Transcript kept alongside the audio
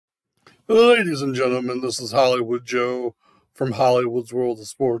Ladies and gentlemen, this is Hollywood Joe from Hollywood's World of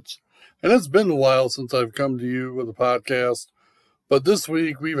Sports. And it's been a while since I've come to you with a podcast, but this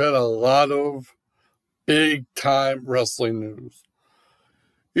week we've had a lot of big time wrestling news.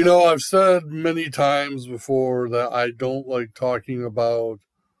 You know, I've said many times before that I don't like talking about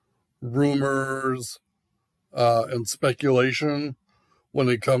rumors and speculation when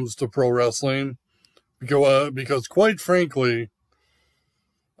it comes to pro wrestling because quite frankly,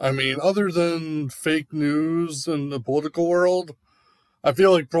 other than fake news in the political world, I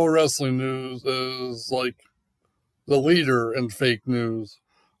feel like pro wrestling news is like the leader in fake news.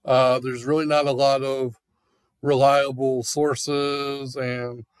 There's really not a lot of reliable sources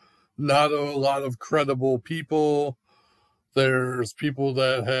and not a lot of credible people. There's people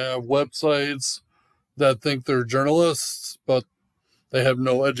that have websites that think they're journalists, but they have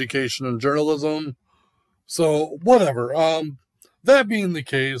no education in journalism. So, whatever. That being the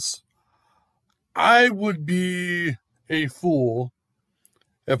case, I would be a fool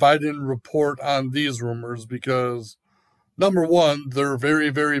if I didn't report on these rumors because, number one, they're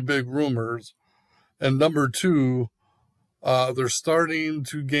very, very big rumors. And number two, they're starting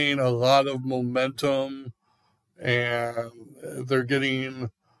to gain a lot of momentum and they're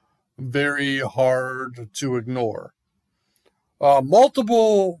getting very hard to ignore.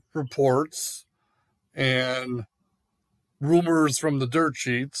 Multiple reports and rumors from the dirt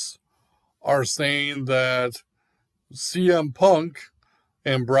sheets are saying that CM Punk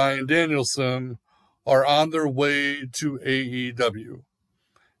and Bryan Danielson are on their way to AEW.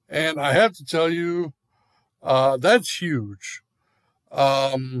 And I have to tell you, that's huge.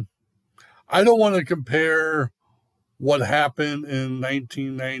 I don't want to compare what happened in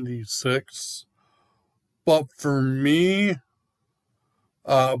 1996, but for me,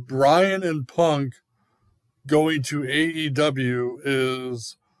 Bryan and Punk going to AEW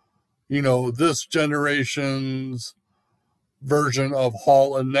is, this generation's version of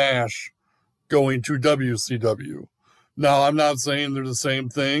Hall and Nash going to WCW. Now, I'm not saying they're the same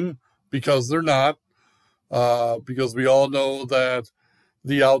thing because they're not, because we all know that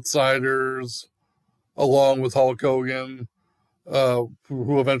the Outsiders, along with Hulk Hogan,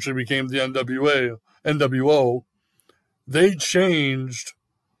 who eventually became the NWO, they changed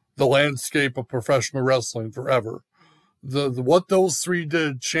the landscape of professional wrestling forever. What those three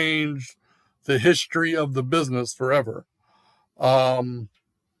did changed the history of the business forever. Now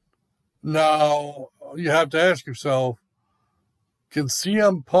you have to ask yourself, can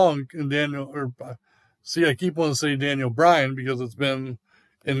CM Punk and I keep wanting to say Daniel Bryan because it's been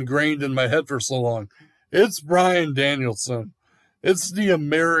ingrained in my head for so long. It's Bryan Danielson. It's the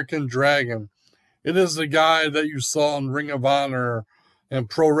American Dragon. It is the guy that you saw in Ring of Honor and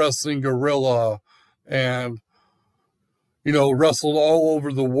Pro Wrestling Guerrilla and, wrestled all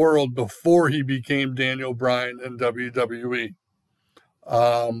over the world before he became Daniel Bryan in WWE.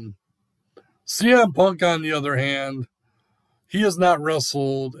 CM Punk, on the other hand, he has not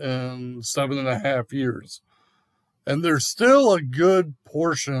wrestled in 7.5 years. And there's still a good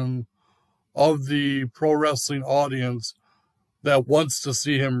portion of the pro wrestling audience that wants to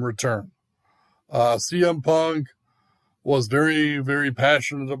see him return. CM Punk was very, very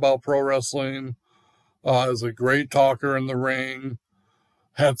passionate about pro wrestling, is a great talker in the ring,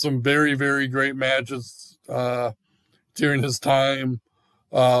 had some very, very great matches during his time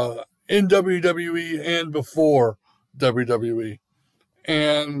in WWE and before WWE.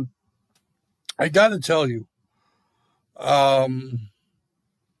 And I got to tell you, I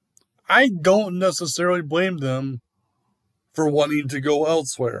don't necessarily blame them for wanting to go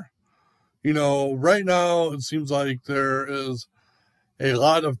elsewhere. Right now it seems like there is a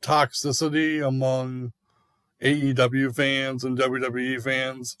lot of toxicity among AEW fans and WWE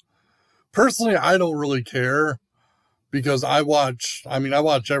fans. Personally, I don't really care because I watch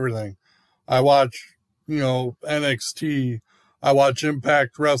everything. I watch, NXT. I watch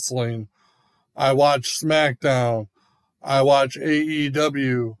Impact Wrestling. I watch SmackDown. I watch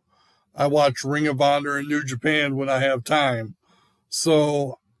AEW. I watch Ring of Honor and New Japan when I have time.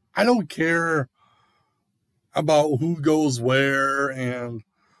 So I don't care about who goes where and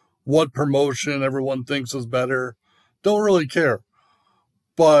what promotion everyone thinks is better. Don't really care.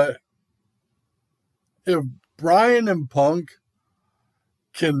 But if Bryan and Punk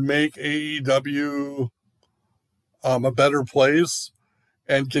can make AEW a better place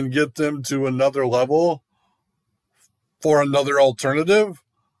and can get them to another level for another alternative,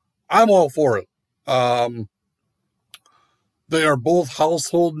 I'm all for it. They are both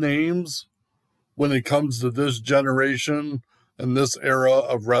household names when it comes to this generation and this era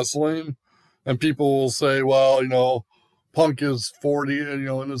of wrestling. And people will say, well, Punk is 40,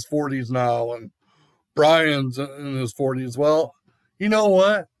 in his 40s now, and Bryan's in his 40s. Well, you know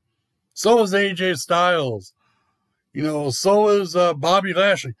what? So is AJ Styles. So is Bobby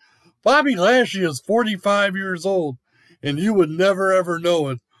Lashley. Bobby Lashley is 45 years old, and you would never ever know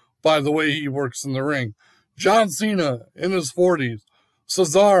it by the way he works in the ring. John Cena in his 40s.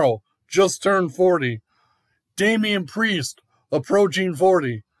 Cesaro just turned 40. Damian Priest approaching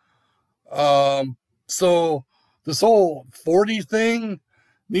 40. So this whole 40 thing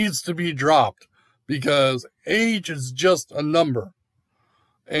needs to be dropped because age is just a number.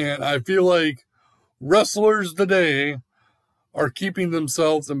 And I feel like wrestlers today are keeping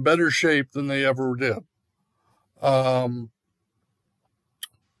themselves in better shape than they ever did. But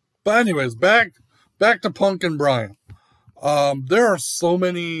anyways, back to Punk and Bryan. There are so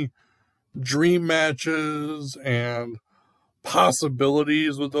many dream matches and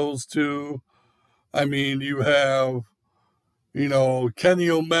possibilities with those two. I mean, you have, Kenny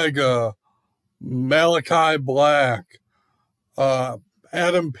Omega, Malachi Black,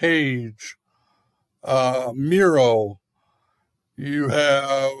 Adam Page, Miro. You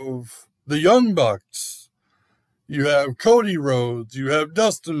have the Young Bucks. You have Cody Rhodes. You have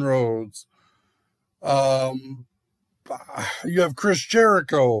Dustin Rhodes. You have Chris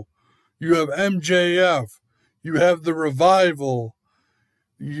Jericho. You have MJF. You have the Revival.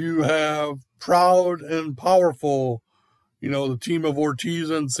 You have Proud and Powerful, the team of Ortiz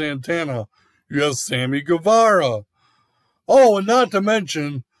and Santana. You have Sammy Guevara. Oh, and not to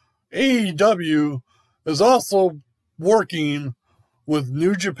mention, AEW is also working with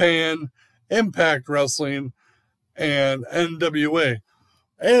New Japan, Impact Wrestling, and NWA.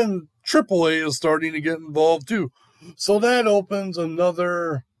 And AAA is starting to get involved too. So that opens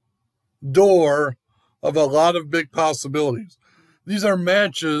another door of a lot of big possibilities. These are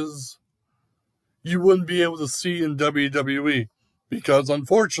matches you wouldn't be able to see in WWE because,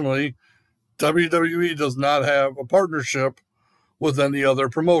 unfortunately, WWE does not have a partnership with any other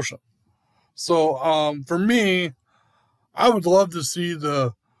promotion. So, for me, I would love to see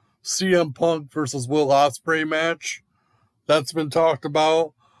the CM Punk versus Will Ospreay match. That's been talked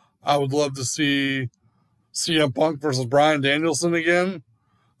about. I would love to see CM Punk versus Bryan Danielson again,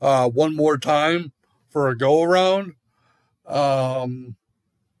 one more time for a go-around.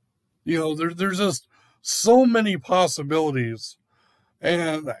 There's just so many possibilities.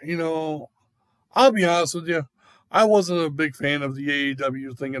 And, I'll be honest with you, I wasn't a big fan of the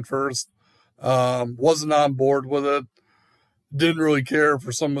AEW thing at first. Wasn't on board with it. Didn't really care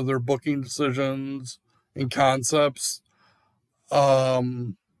for some of their booking decisions and concepts. But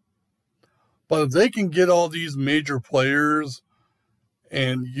if they can get all these major players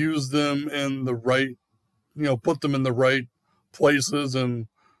and use them in the right, put them in the right places and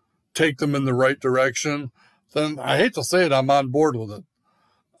take them in the right direction, then I hate to say it, I'm on board with it.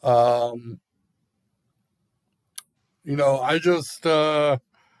 I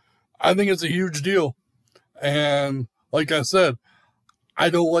think it's a huge deal. And like I said, I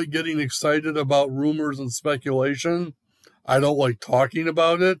don't like getting excited about rumors and speculation. I don't like talking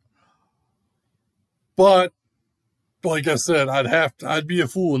about it. But like I said, I'd be a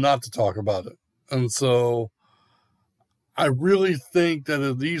fool not to talk about it. And so I really think that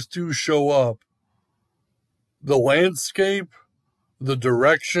if these two show up, the landscape, the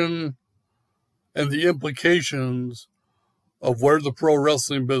direction, and the implications of where the pro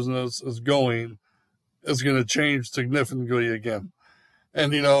wrestling business is going is going to change significantly again.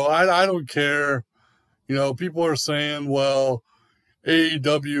 And, I don't care. People are saying, well,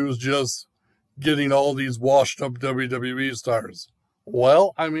 AEW is just getting all these washed up WWE stars.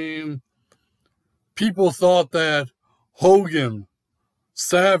 Well, I mean, people thought that Hogan,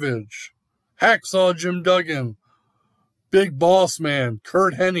 Savage, Hacksaw Jim Duggan, Big Boss Man,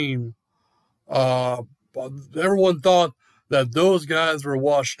 Kurt Hennig, everyone thought that those guys were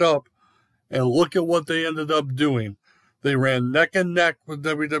washed up, and look at what they ended up doing. They ran neck and neck with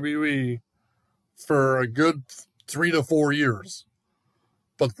WWE for a good 3 to 4 years.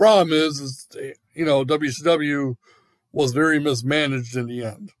 But the problem is WCW was very mismanaged in the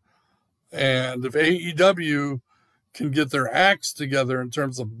end. And if AEW can get their acts together in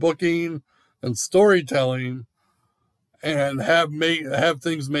terms of booking and storytelling and have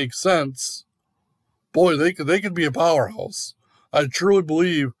things make sense, boy, they could be a powerhouse. I truly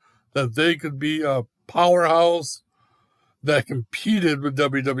believe that they could be a powerhouse that competed with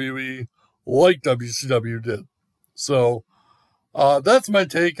WWE like WCW did. So that's my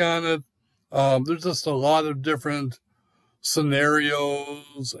take on it. There's just a lot of different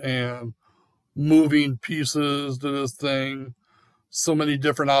scenarios and moving pieces to this thing. So many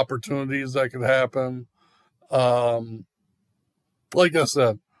different opportunities that could happen. like I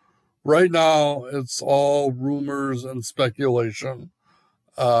said, right now it's all rumors and speculation.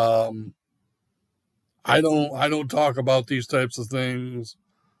 Um, I don't talk about these types of things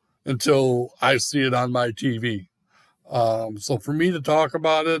until I see it on my TV. So for me to talk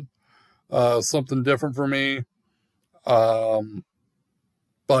about it, something different for me. Um,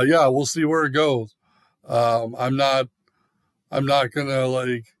 but yeah, we'll see where it goes. I'm not gonna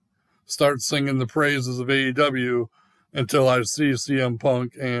like start singing the praises of AEW until I see CM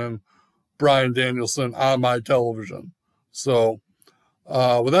Punk and Bryan Danielson on my television. So,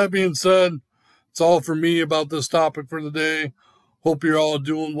 with that being said, it's all for me about this topic for the day. Hope you're all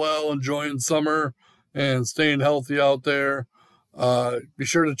doing well, enjoying summer, and staying healthy out there. Be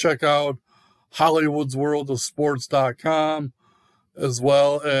sure to check out Hollywood'sWorldOfSports.com, as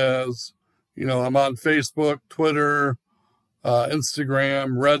well as, I'm on Facebook, Twitter,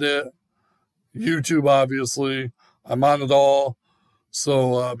 Instagram, Reddit, YouTube, obviously. I'm on it all.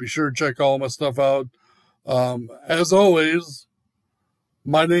 So be sure to check all my stuff out. As always,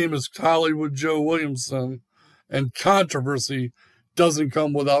 my name is Hollywood Joe Williamson, and controversy doesn't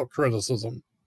come without criticism.